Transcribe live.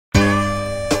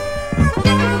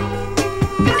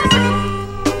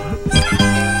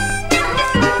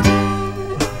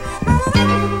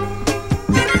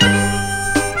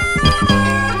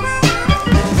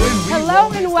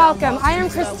welcome. I am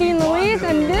Kristine Louise,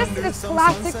 and this is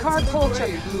Classic Car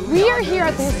Culture. We are here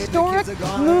at the historic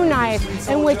MOONEYES,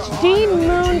 in which Dean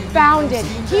Moon founded.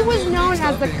 He was known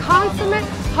as the consummate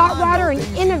hot rodder and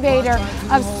innovator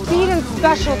of speed and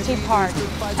specialty parts.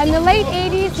 In the late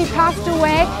 80s, he passed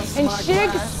away, and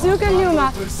Shige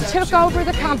Suganuma took over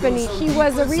the company. He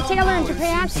was a retailer in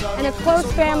Japan and a close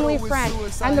family friend.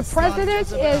 And the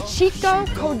president is Chico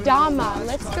Kodama.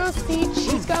 Let's go see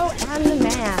Chico and the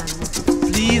man.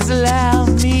 Please allow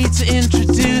me to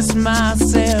introduce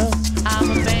myself.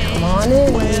 I'm a man. Come on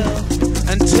in. Well,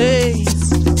 and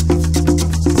taste.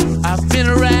 I've been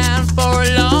around for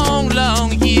a long,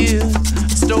 long year.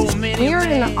 Stole many. We are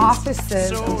in the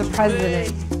offices of the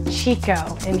president,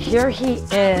 Chico, and here he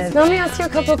is. Let me ask you a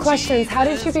couple of questions. How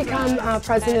did you become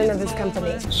president of this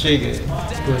company? Shige,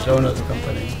 who is the owner of the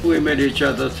company. We met each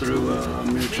other through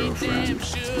mutual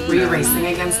friends. Were you racing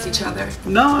against each other?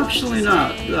 No, actually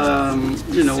not.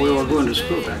 You know, we were going to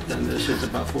school back then. This is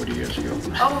about 40 years ago.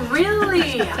 Oh,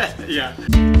 really? Yeah.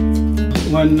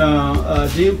 When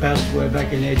Dean passed away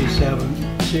back in '87,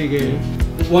 Shige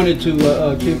wanted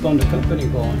to keep on the company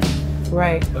going.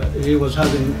 Right. But he was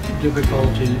having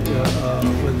difficulty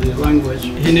with the language.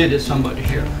 He needed somebody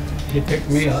here. He picked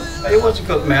me up. It was a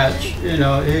good match. You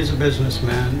know, he's a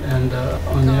businessman, and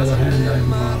on the other hand,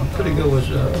 I'm pretty good with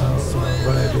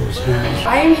what I do with hands.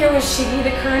 I am here with Shige,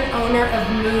 the current owner of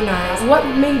MOONEYES. What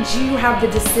made you have the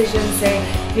decision say,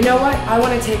 you know what, I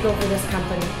want to take over this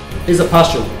company? It's a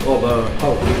passion of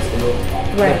politics, you know.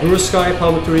 Right. The blue sky,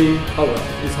 palm tree, power.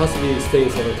 It has to be staying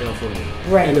in Southern California.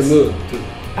 Right. And the moon too.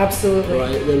 Absolutely.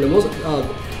 Right. Then the most,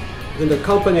 then the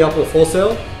company up for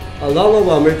sale. A lot of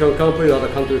American company, other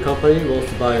country company wants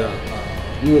to buy a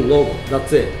new logo.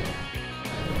 That's it.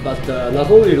 But not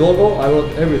only logo, I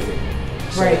want everything.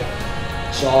 So, right.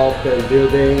 shop and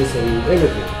buildings and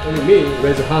everything. Only me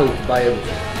raise a hand to buy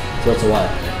everything. So that's why.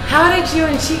 How did you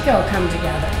and Chico come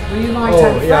together? Were you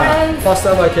longtime friends? First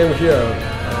time I came here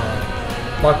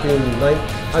back in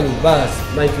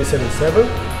 1977,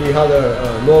 he had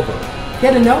a Nova. He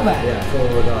had a Nova? Yeah, for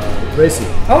the racing.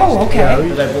 Oh, okay. Yeah, I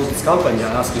bought this company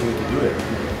and asked me to do it,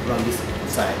 run this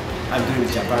side. I'm doing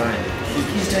Japan.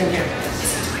 He's doing good.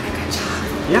 He's doing a good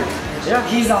job. Yeah, yeah.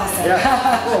 He's awesome.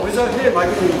 Yeah. Well, without him, I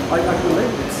couldn't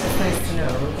make this. It's nice to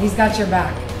know. He's got your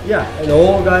back. Yeah, and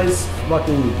all guys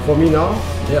working for me now,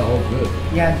 they're all good.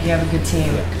 Yeah, you have a good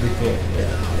team. Yeah, good team.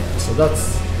 Yeah. So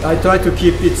that's, I try to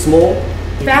keep it small.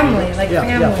 Family, like yeah,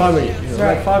 family. Yeah, family. You know,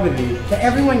 right. Like family. That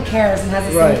everyone cares and has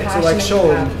the right. same passion. So like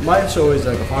show, my show is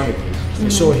like a family. The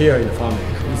show here in the family.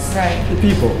 It's right. The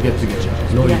people get together,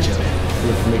 know each other,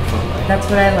 make fun. That's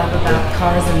what I love about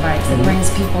cars and bikes. It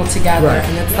brings people together, right.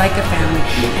 and it's like a family.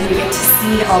 And you get to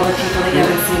see all the people that you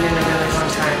haven't seen in a really long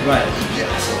time. Right.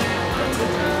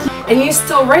 And you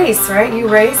still race, right? You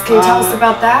race. Can you tell us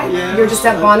about that? Yeah, You're just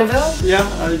at Bonneville? Yeah,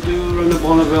 I do run the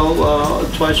Bonneville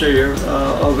twice a year.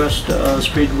 August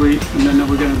Speed Week, and then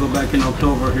we're going to go back in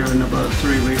October here in about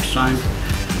 3 weeks' time.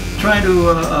 Trying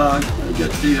to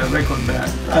get the record back.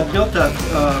 I built that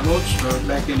Roadster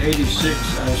back in '86.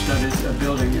 I started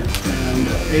building it, and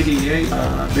 '88,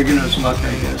 beginner's luck,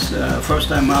 I guess. First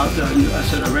time out, I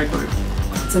set a record.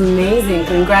 It's amazing.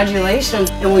 Congratulations.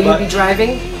 And will you be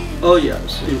driving? Oh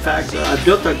yes. In fact, I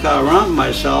built that car around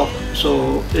myself,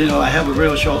 so you know I have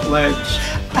real short legs.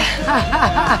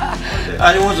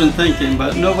 I wasn't thinking,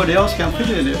 but nobody else can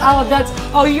fit in it. Oh,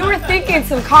 oh, you were thinking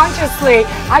subconsciously.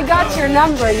 I got your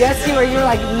number. Yes, you were. You're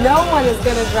like, no one is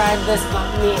going to drive this but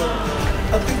me.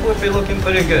 I think we'll be looking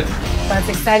pretty good. That's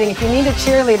exciting. If you need a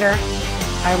cheerleader,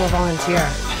 I will volunteer.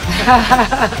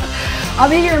 I'll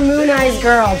be your MOONEYES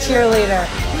girl, cheerleader.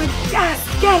 Yes,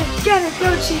 get it,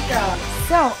 go Chico.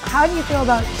 So, how do you feel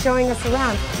about showing us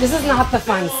around? This is not the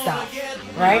fun stuff,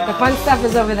 right? The fun stuff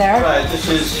is over there. Right, this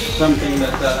is something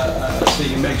that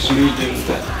see, makes me do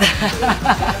that.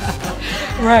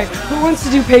 Right, who wants to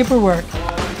do paperwork?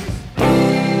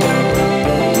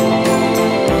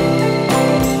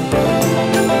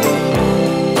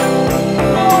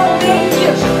 Oh, thank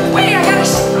you. Wait, I'm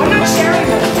not sharing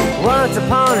this. Once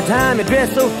upon a time, you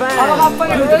dressed so fine. Oh, how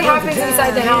funny. It really happens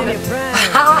inside the helmet.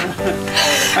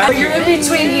 But you're in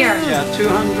between here. Yeah,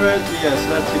 200, yes,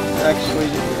 that's actually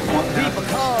what happened.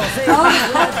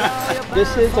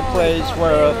 This is the place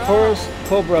where first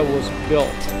Cobra was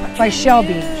built. By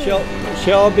Shelby.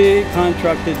 Shelby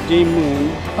contracted Dean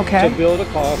Moon to build a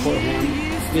car for him.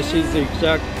 This is the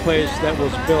exact place that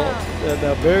was built.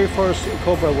 The very first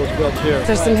Cobra was built here.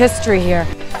 There's some history here.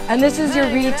 And this is your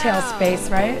retail space,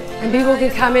 right? And people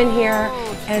can come in here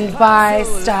and buy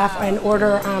stuff and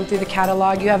order through the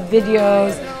catalog. You have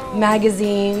videos,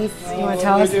 magazines. You want to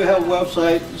tell we us? do have a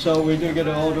website, so we do get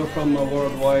an order from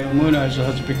worldwide. MOONEYES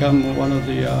has become one of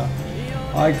the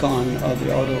icon of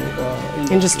the auto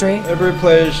Industry? Every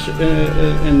place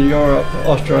in Europe,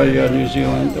 Australia, New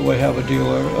Zealand, we have a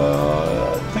dealer.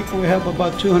 I think we have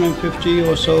about 250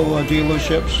 or so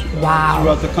dealerships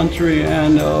throughout the country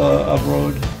and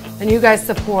abroad. And you guys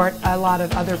support a lot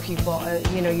of other people.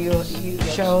 You know, you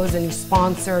shows and you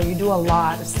sponsor. You do a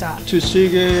lot of stuff. To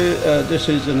Shige, this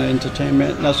is an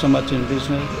entertainment, not so much in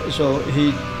business. So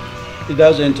he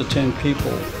does entertain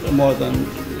people more than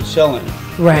selling.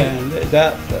 Right. And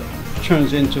that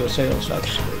turns into a sales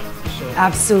actually. So,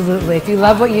 absolutely. If you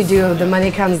love what you do, the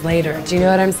money comes later. Do you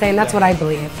know what I'm saying? That's what I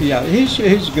believe. Yeah,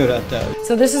 he's good at that.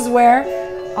 So this is where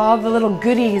all the little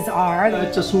goodies are.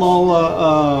 It's a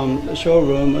small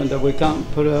showroom, and we can't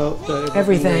put out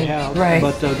everything we have. Right.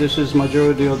 But this is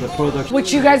majority of the products.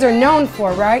 Which you guys are known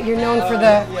for, right? You're known for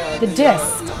the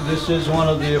disc. This is one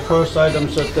of the first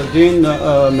items that the Dean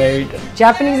made.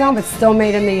 Japanese owned, but still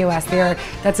made in the U.S.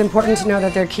 That's important to know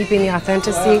that they're keeping the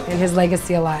authenticity and his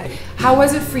legacy alive. How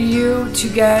was it for you to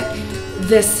get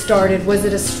this started? Was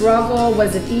it a struggle?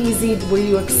 Was it easy? Were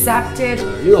you accepted?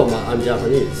 You know, I'm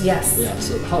Japanese. Yes. Yeah.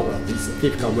 So how it's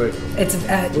typical American. It's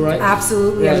right?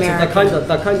 absolutely right. American. So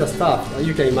that kind of stuff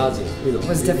you can imagine. You know,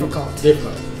 was difficult.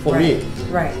 Difficult for me.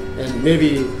 Right. And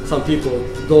maybe some people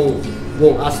don't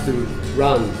want us to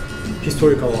run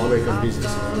historical American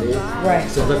business. You know? Right.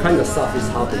 So that kind of stuff is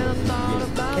happening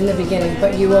in the beginning,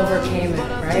 but you overcame it,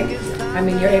 right? I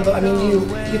mean, you're able. I mean,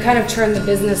 you kind of turned the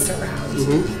business around.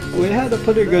 We had a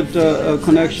pretty good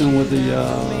connection with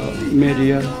the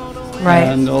media, right?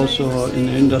 And also in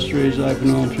the industries, I've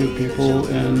known a few people,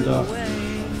 and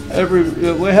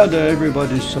we had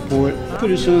everybody's support.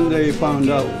 Pretty soon they found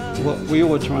out what we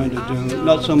were trying to do.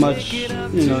 Not so much,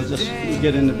 you know, just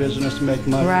get in the business, make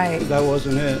money. Right. That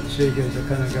wasn't it. Shige is the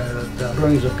kind of guy that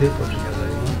brings the people together,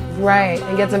 you know? Right,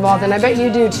 and gets involved, and I bet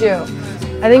you do too.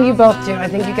 I think you both do. I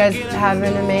think you guys have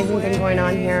an amazing thing going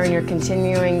on here, and you're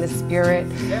continuing the spirit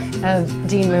of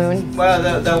Dean Moon. Well,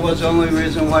 that was the only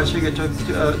reason why Shige took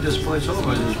this place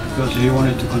over, is because he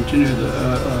wanted to continue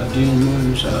the Dean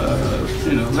Moon's,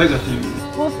 legacy.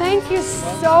 Well, thank you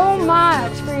so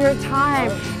much for your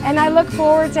time, and I look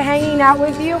forward to hanging out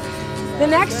with you. The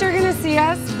next you're going to see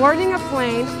us boarding a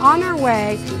plane on our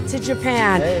way to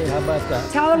Japan. Hey, how about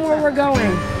that? Tell them where we're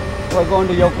going. We're going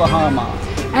to Yokohama.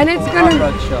 And it's going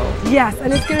to yes,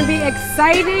 and it's going to be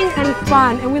exciting and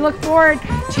fun, and we look forward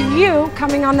to you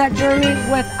coming on that journey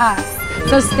with us.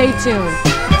 So stay tuned.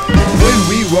 When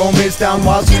we roam, it's down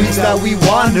wild streets that we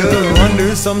wander,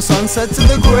 under some sunset to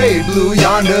the gray blue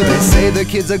yonder. They say the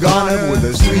kids are gone with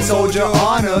a street soldier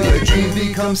honor. Your dreams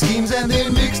become schemes and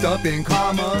they're mixed up in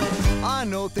karma. I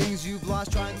know things you've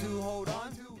lost trying to hold on.